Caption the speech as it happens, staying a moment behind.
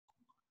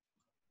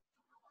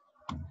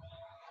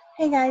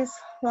Hey guys,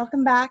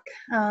 welcome back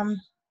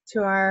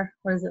to our,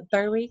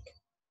 third week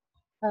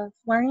of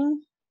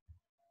learning.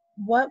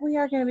 What we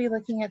are going to be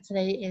looking at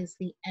today is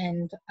the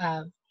end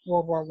of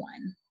World War I.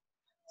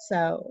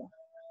 So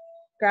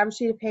grab a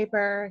sheet of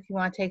paper if you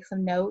want to take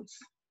some notes.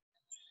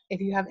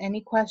 If you have any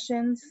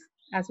questions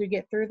as we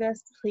get through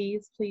this,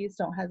 please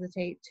don't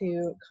hesitate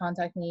to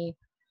contact me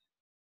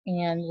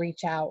and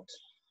reach out.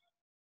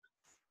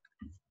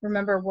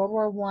 Remember, World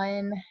War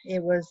I,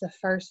 it was the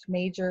first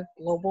major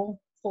global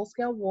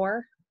full-scale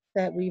war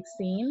that we've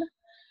seen,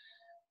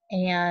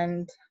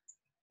 and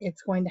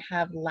it's going to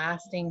have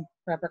lasting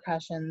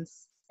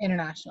repercussions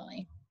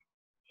internationally.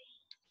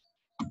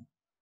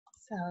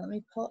 So let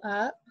me pull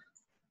up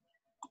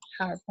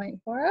PowerPoint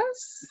for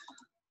us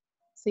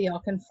so y'all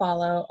can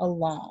follow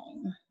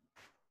along.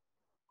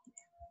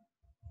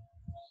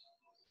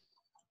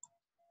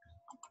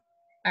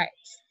 All right.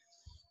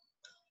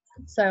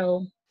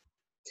 So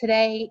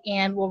today,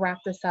 and we'll wrap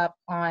this up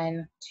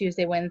on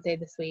Tuesday, Wednesday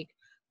this week,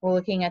 we're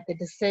looking at the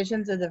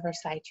decisions of the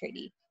Versailles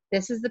Treaty.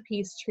 This is the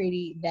peace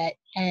treaty that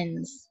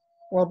ends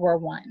World War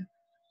I.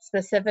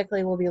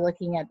 Specifically, we'll be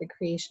looking at the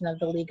creation of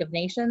the League of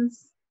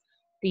Nations,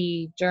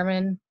 the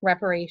German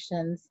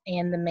reparations,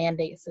 and the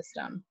mandate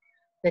system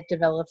that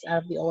develops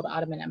out of the old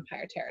Ottoman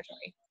Empire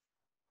territory.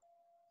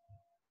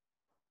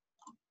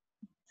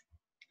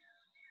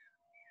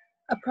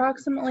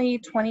 Approximately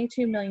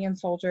 22 million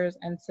soldiers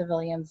and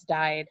civilians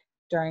died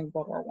during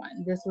World War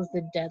I. This was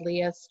the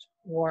deadliest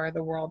war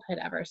the world had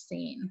ever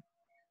seen.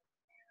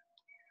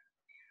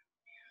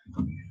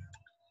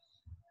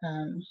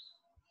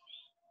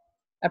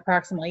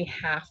 Approximately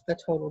half the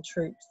total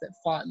troops that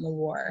fought in the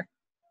war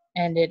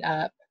ended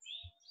up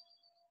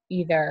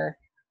either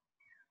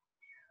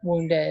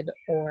wounded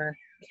or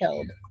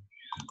killed.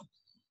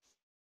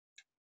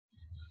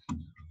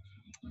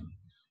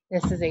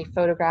 This is a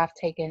photograph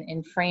taken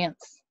in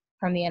France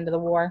from the end of the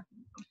war,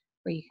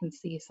 where you can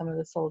see some of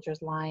the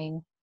soldiers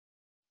lying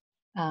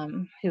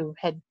who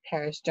had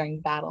perished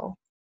during battle.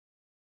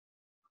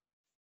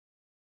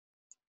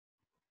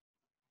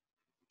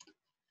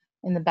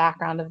 In the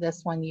background of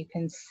this one, you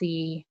can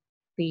see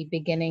the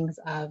beginnings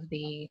of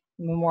the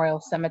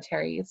memorial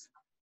cemeteries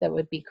that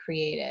would be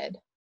created.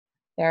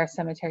 There are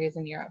cemeteries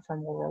in Europe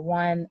from World War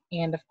I,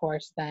 and of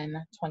course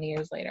then 20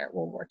 years later,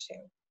 World War II.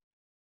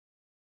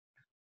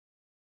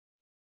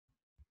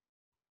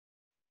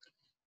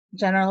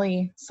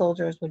 Generally,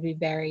 soldiers would be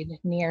buried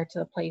near to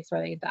the place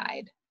where they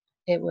died.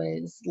 It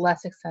was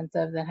less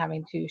expensive than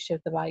having to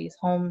ship the bodies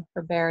home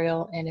for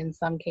burial, and in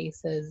some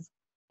cases,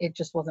 it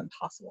just wasn't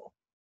possible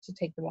to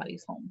take the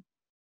bodies home.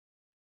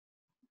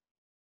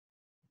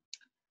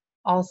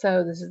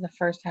 Also, this is the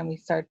first time we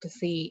start to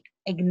see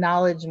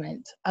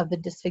acknowledgement of the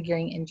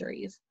disfiguring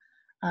injuries.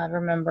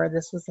 Remember,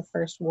 this was the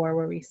first war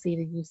where we see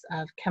the use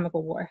of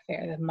chemical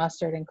warfare, the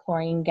mustard and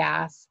chlorine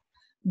gas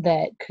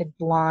that could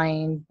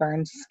blind,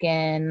 burn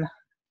skin.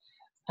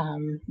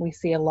 We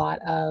see a lot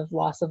of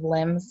loss of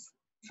limbs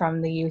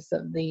from the use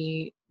of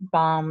the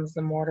bombs,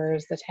 the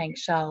mortars, the tank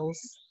shells.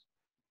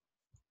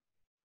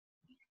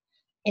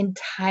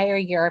 Entire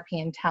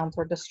European towns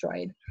were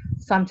destroyed.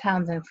 Some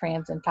towns in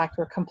France, in fact,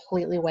 were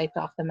completely wiped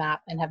off the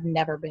map and have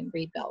never been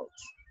rebuilt.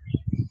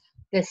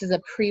 This is a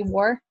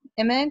pre-war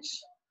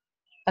image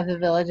of the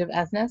village of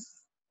Esnes.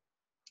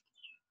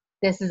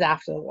 This is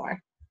after the war.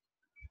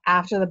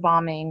 After the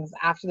bombings,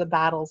 after the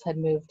battles had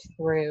moved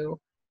through,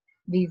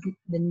 the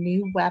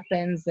new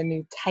weapons, the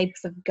new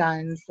types of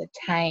guns, the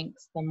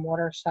tanks, the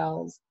mortar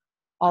shells,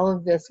 all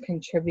of this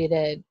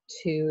contributed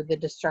to the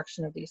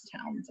destruction of these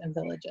towns and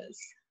villages.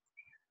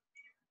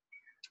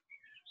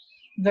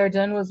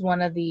 Verdun was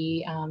one of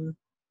the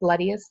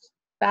bloodiest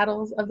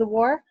battles of the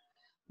war.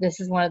 This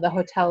is one of the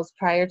hotels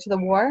prior to the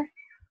war.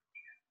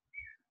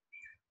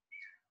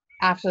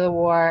 After the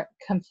war,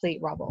 complete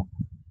rubble.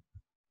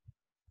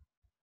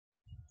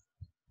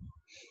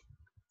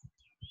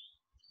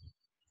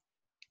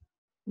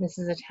 This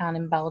is a town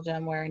in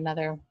Belgium where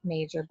another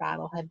major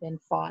battle had been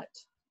fought.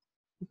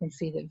 You can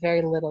see that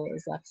very little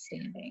is left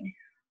standing.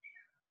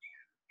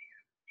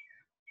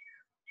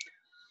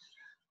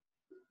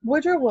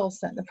 Woodrow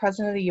Wilson, the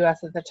president of the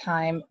US at the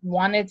time,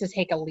 wanted to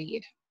take a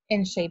lead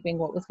in shaping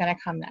what was going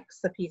to come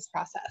next, the peace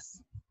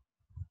process.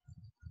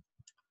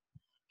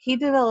 He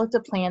developed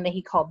a plan that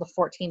he called the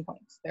 14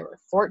 points. There were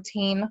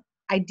 14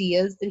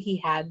 ideas that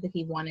he had that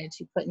he wanted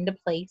to put into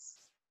place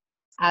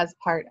as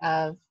part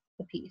of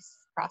the peace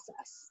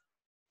process.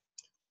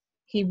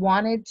 He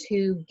wanted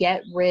to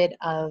get rid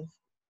of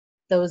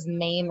those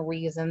main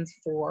reasons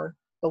for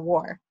the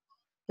war.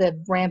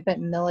 The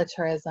rampant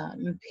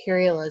militarism,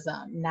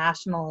 imperialism,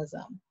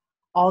 nationalism,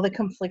 all the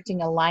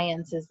conflicting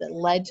alliances that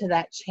led to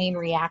that chain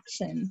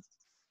reaction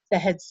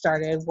that had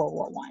started World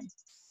War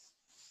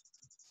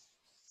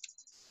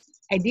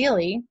I.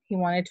 Ideally, he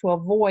wanted to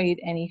avoid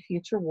any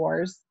future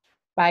wars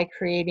by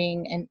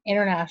creating an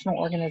international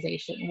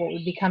organization, what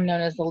would become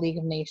known as the League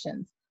of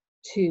Nations,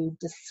 to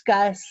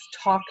discuss,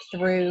 talk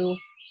through,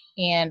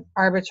 and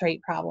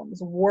arbitrate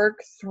problems, work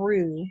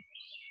through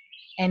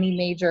any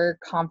major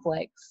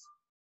conflicts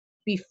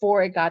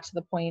before it got to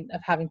the point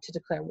of having to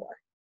declare war.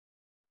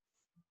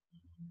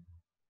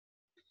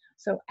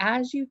 So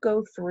as you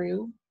go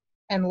through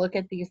and look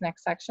at these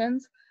next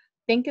sections,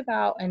 think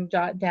about and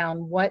jot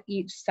down what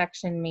each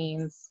section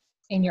means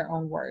in your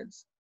own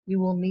words. You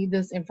will need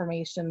this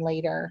information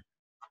later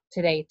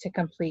today to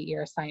complete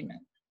your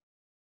assignment.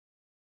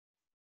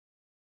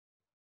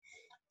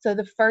 So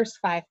the first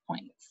 5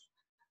 points.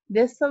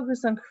 This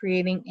focuses on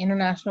creating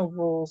international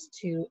rules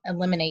to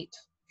eliminate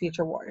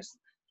future wars.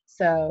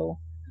 So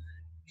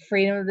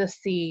freedom of the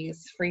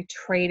seas, free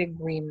trade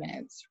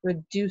agreements,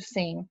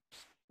 reducing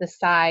the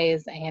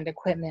size and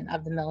equipment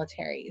of the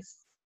militaries.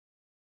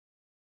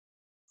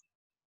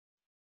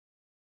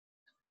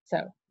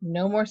 So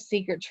no more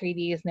secret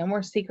treaties, no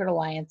more secret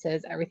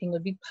alliances. Everything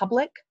would be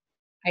public.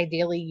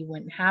 Ideally, you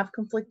wouldn't have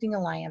conflicting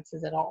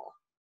alliances at all.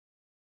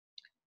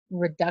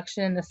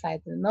 Reduction in the size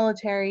of the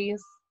militaries,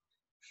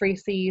 free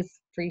seas,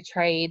 free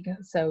trade.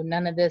 So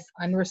none of this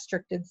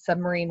unrestricted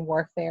submarine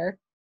warfare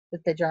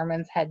that the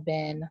Germans had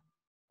been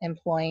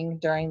employing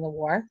during the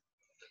war.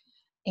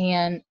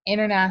 And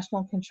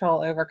international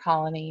control over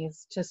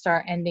colonies to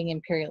start ending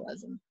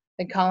imperialism.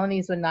 The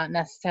colonies would not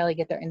necessarily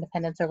get their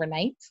independence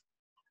overnight.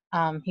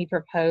 He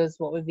proposed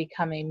what would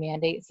become a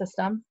mandate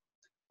system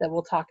that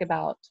we'll talk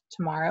about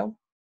tomorrow.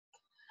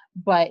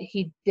 But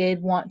he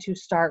did want to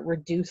start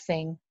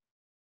reducing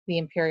the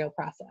imperial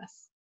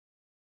process.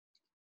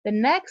 The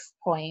next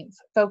points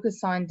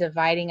focus on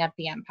dividing up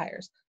the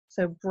empires.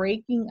 So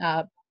breaking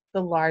up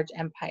the large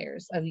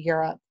empires of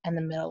Europe and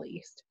the Middle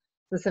East,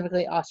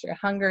 specifically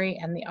Austria-Hungary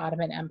and the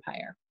Ottoman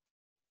Empire.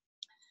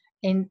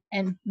 And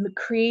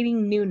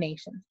creating new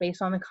nations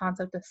based on the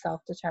concept of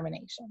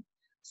self-determination.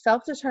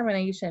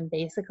 Self-determination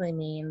basically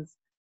means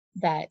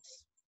that,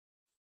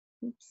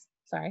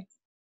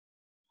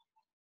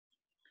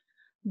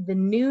 the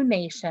new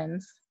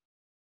nations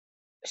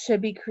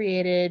should be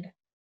created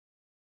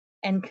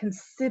and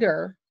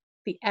consider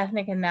the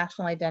ethnic and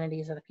national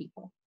identities of the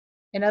people.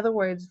 In other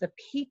words, the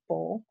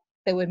people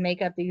that would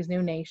make up these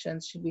new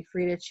nations should be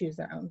free to choose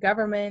their own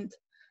government.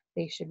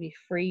 They should be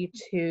free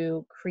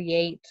to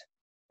create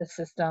the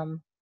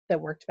system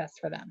that worked best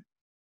for them.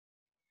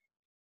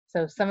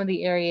 So some of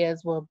the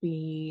areas will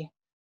be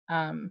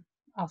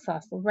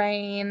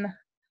Alsace-Lorraine,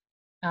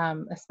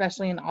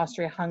 especially in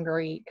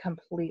Austria-Hungary,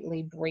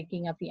 completely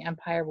breaking up the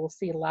empire. We'll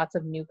see lots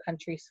of new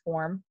countries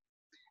form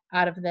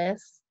out of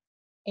this.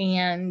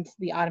 And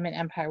the Ottoman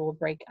Empire will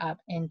break up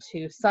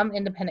into some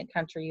independent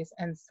countries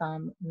and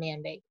some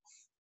mandates.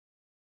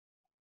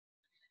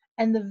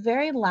 And the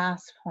very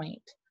last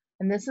point,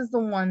 and this is the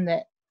one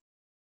that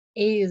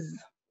is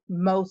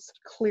most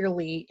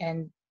clearly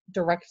and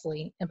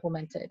directly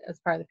implemented as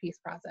part of the peace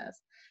process,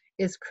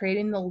 is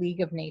creating the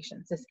League of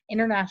Nations, this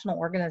international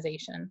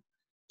organization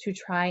to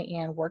try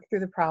and work through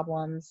the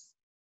problems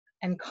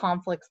and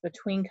conflicts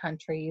between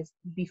countries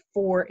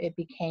before it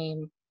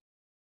became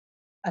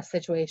a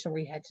situation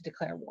where you had to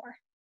declare war.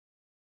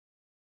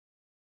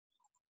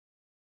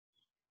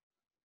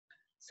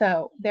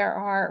 So there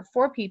are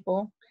 4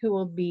 people who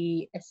will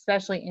be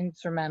especially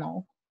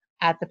instrumental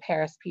at the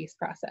Paris peace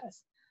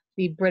process.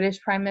 The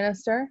British Prime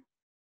Minister,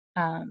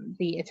 the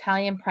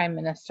Italian Prime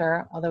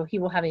Minister, although he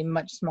will have a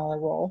much smaller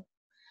role,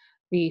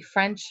 the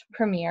French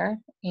Premier,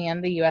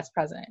 and the US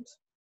President.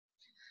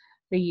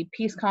 The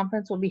peace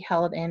conference will be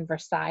held in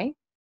Versailles,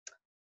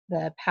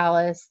 the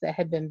palace that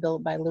had been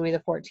built by Louis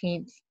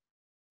XIV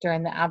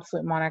during the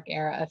absolute monarch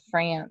era of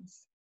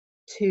France,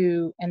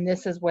 and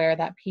this is where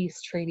that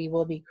peace treaty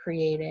will be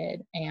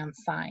created and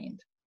signed.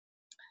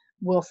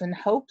 Wilson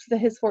hopes that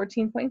his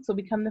 14 points will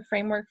become the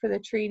framework for the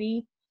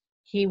treaty.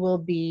 He will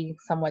be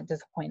somewhat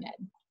disappointed.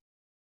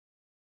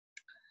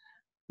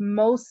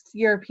 Most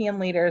European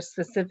leaders,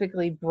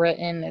 specifically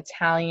Britain,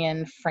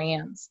 Italian,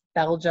 France,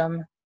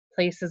 Belgium,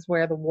 places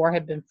where the war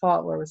had been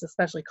fought, where it was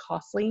especially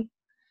costly,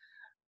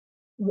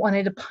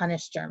 wanted to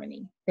punish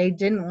Germany. They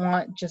didn't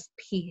want just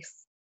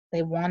peace.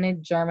 They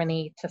wanted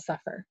Germany to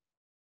suffer.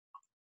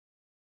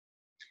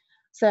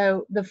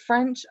 So the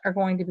French are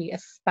going to be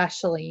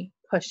especially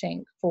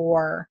pushing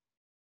for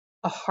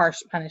a harsh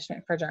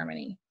punishment for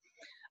Germany.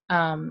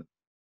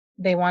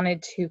 They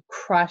wanted to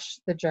crush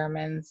the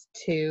Germans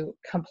to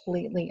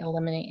completely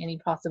eliminate any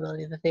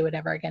possibility that they would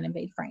ever again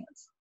invade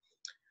France.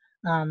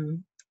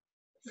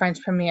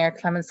 French Premier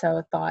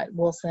Clemenceau thought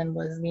Wilson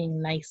was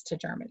being nice to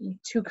Germany,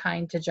 too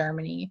kind to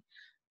Germany,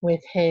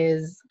 with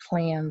his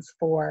plans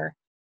for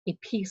a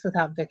peace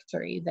without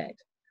victory, that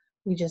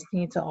we just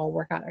need to all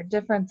work out our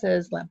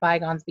differences, let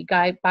bygones be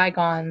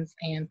bygones,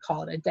 and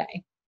call it a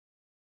day.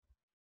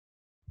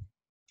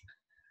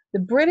 The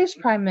British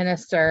Prime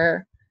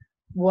Minister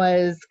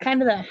was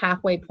kind of that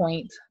halfway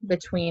point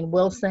between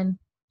Wilson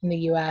in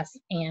the US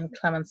and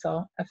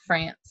Clemenceau of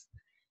France.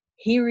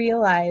 He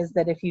realized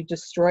that if you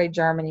destroy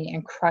Germany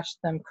and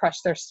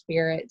crush their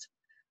spirit,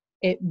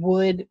 it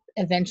would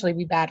eventually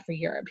be bad for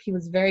Europe. He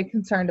was very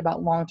concerned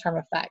about long-term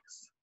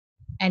effects,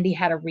 and he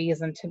had a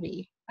reason to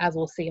be, as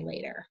we'll see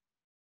later.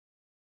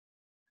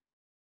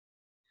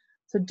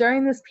 So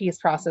during this peace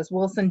process,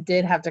 Wilson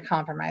did have to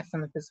compromise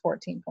some of his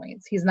 14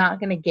 points. He's not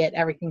going to get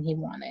everything he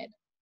wanted.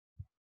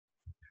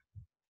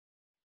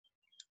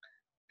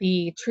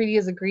 The treaty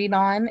is agreed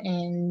on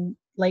in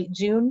late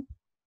June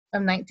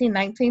of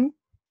 1919.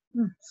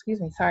 Excuse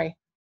me, sorry.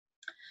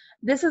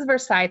 This is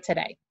Versailles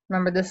today.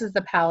 Remember, this is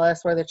the palace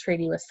where the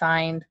treaty was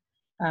signed.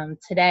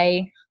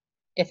 Today,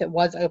 if it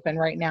was open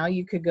right now,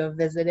 you could go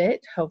visit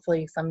it.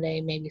 Hopefully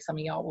someday, maybe some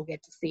of y'all will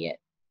get to see it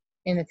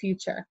in the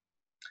future.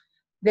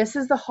 This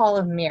is the Hall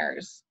of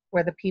Mirrors,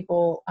 where the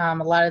people, a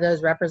lot of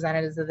those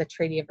representatives of the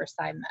Treaty of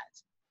Versailles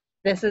met.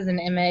 This is an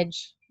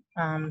image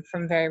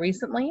from very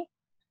recently.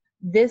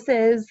 This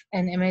is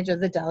an image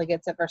of the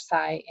delegates at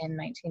Versailles in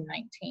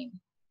 1919.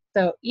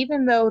 So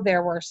even though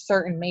there were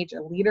certain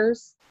major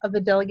leaders of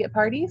the delegate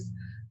parties,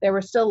 there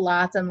were still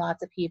lots and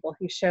lots of people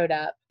who showed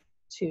up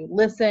to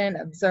listen,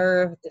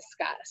 observe,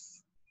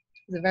 discuss.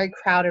 It was a very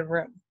crowded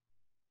room.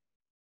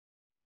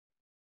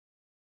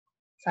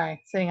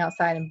 Sorry, sitting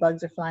outside and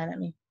bugs are flying at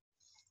me.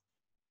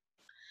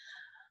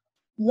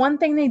 One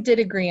thing they did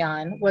agree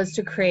on was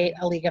to create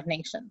a League of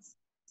Nations.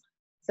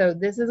 So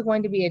this is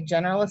going to be a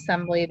General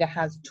Assembly that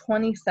has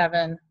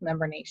 27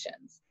 member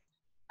nations.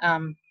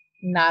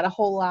 Not a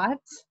whole lot.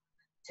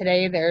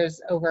 Today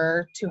there's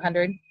over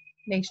 200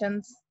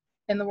 nations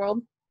in the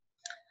world.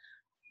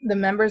 The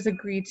members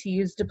agreed to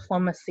use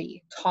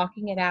diplomacy,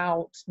 talking it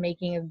out,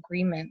 making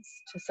agreements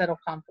to settle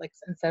conflicts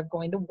instead of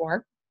going to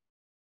war,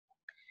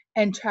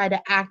 and try to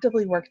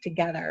actively work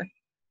together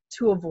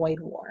to avoid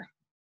war.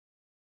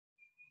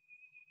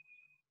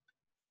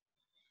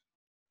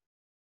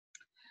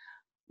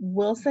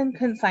 Wilson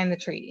couldn't sign the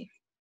treaty.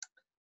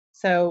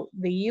 So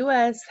the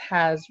U.S.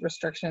 has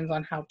restrictions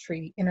on how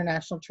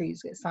international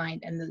treaties get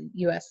signed, and the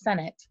U.S.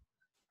 Senate,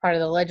 part of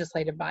the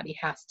legislative body,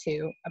 has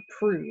to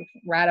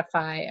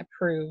ratify,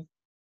 approve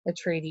the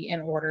treaty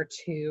in order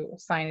to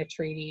sign a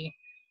treaty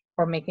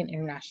or make an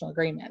international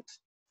agreement.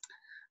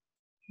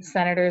 The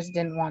senators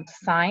didn't want to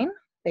sign.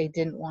 They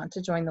didn't want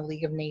to join the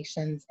League of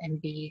Nations and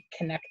be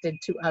connected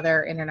to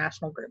other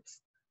international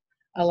groups.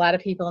 A lot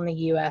of people in the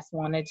U.S.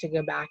 wanted to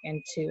go back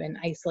into an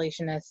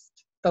isolationist,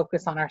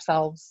 focus on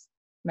ourselves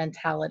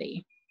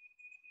mentality.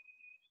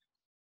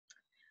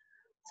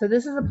 So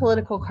this is a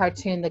political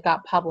cartoon that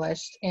got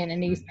published in a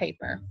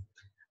newspaper.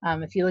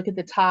 If you look at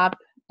the top,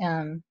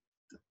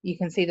 you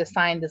can see the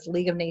sign, this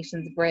League of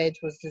Nations bridge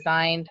was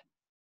designed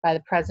by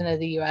the President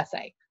of the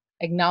USA,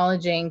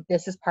 acknowledging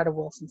this is part of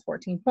Wilson's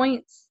 14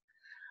 points.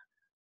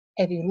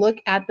 If you look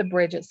at the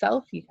bridge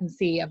itself, you can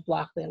see a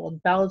block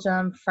labeled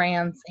Belgium,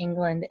 France,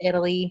 England,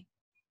 Italy,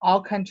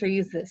 all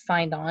countries that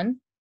signed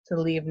on to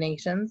the League of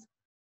Nations,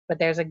 but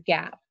there's a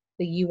gap,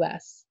 the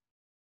US.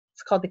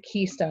 It's called the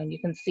Keystone. You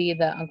can see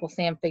the Uncle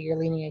Sam figure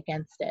leaning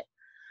against it.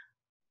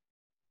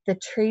 The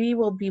treaty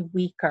will be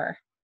weaker,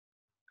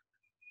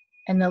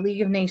 and the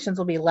League of Nations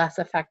will be less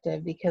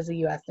effective because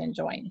the US didn't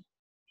join.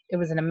 It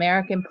was an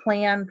American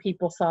plan.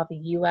 People saw the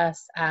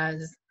US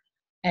as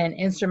an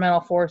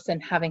instrumental force in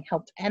having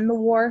helped end the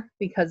war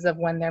because of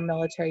when their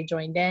military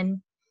joined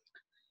in,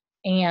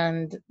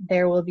 and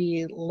there will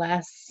be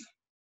less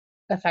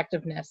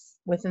effectiveness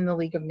within the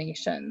League of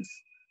Nations,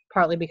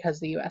 partly because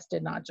the US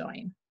did not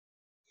join.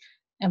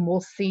 And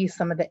we'll see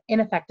some of the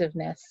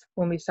ineffectiveness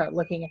when we start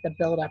looking at the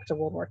build-up to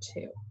World War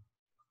II.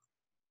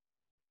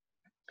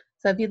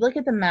 So if you look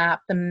at the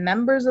map, the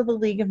members of the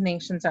League of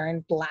Nations are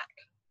in black.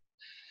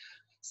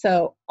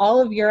 So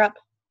all of Europe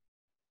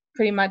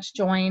pretty much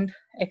joined,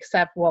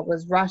 except what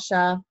was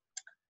Russia,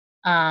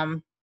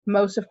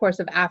 most, of course,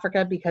 of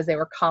Africa, because they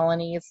were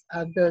colonies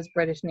of those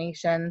British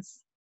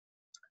nations,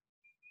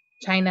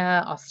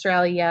 China,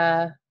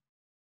 Australia,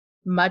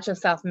 much of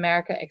South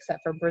America,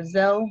 except for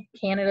Brazil.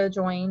 Canada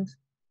joined.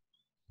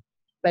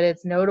 But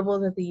it's notable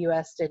that the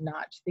U.S. did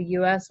not. The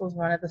U.S. was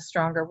one of the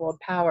stronger world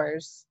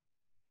powers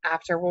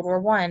after World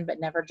War I,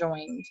 but never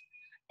joined.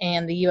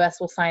 And the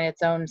U.S. will sign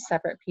its own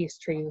separate peace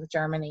treaty with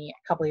Germany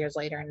a couple years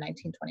later in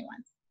 1921.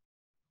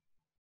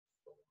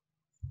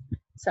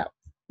 So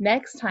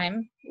next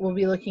time, we'll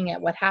be looking at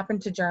what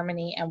happened to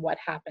Germany and what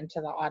happened to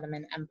the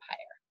Ottoman Empire.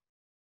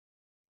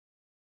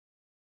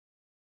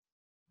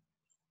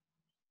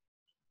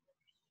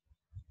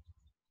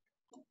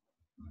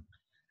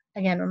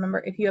 Again,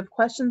 remember, if you have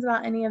questions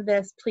about any of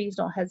this, please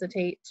don't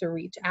hesitate to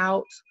reach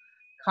out.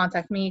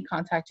 Contact me,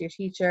 contact your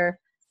teacher.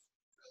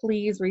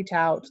 Please reach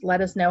out.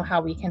 Let us know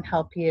how we can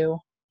help you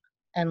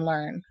and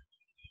learn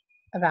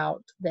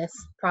about this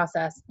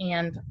process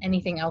and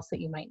anything else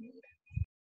that you might need.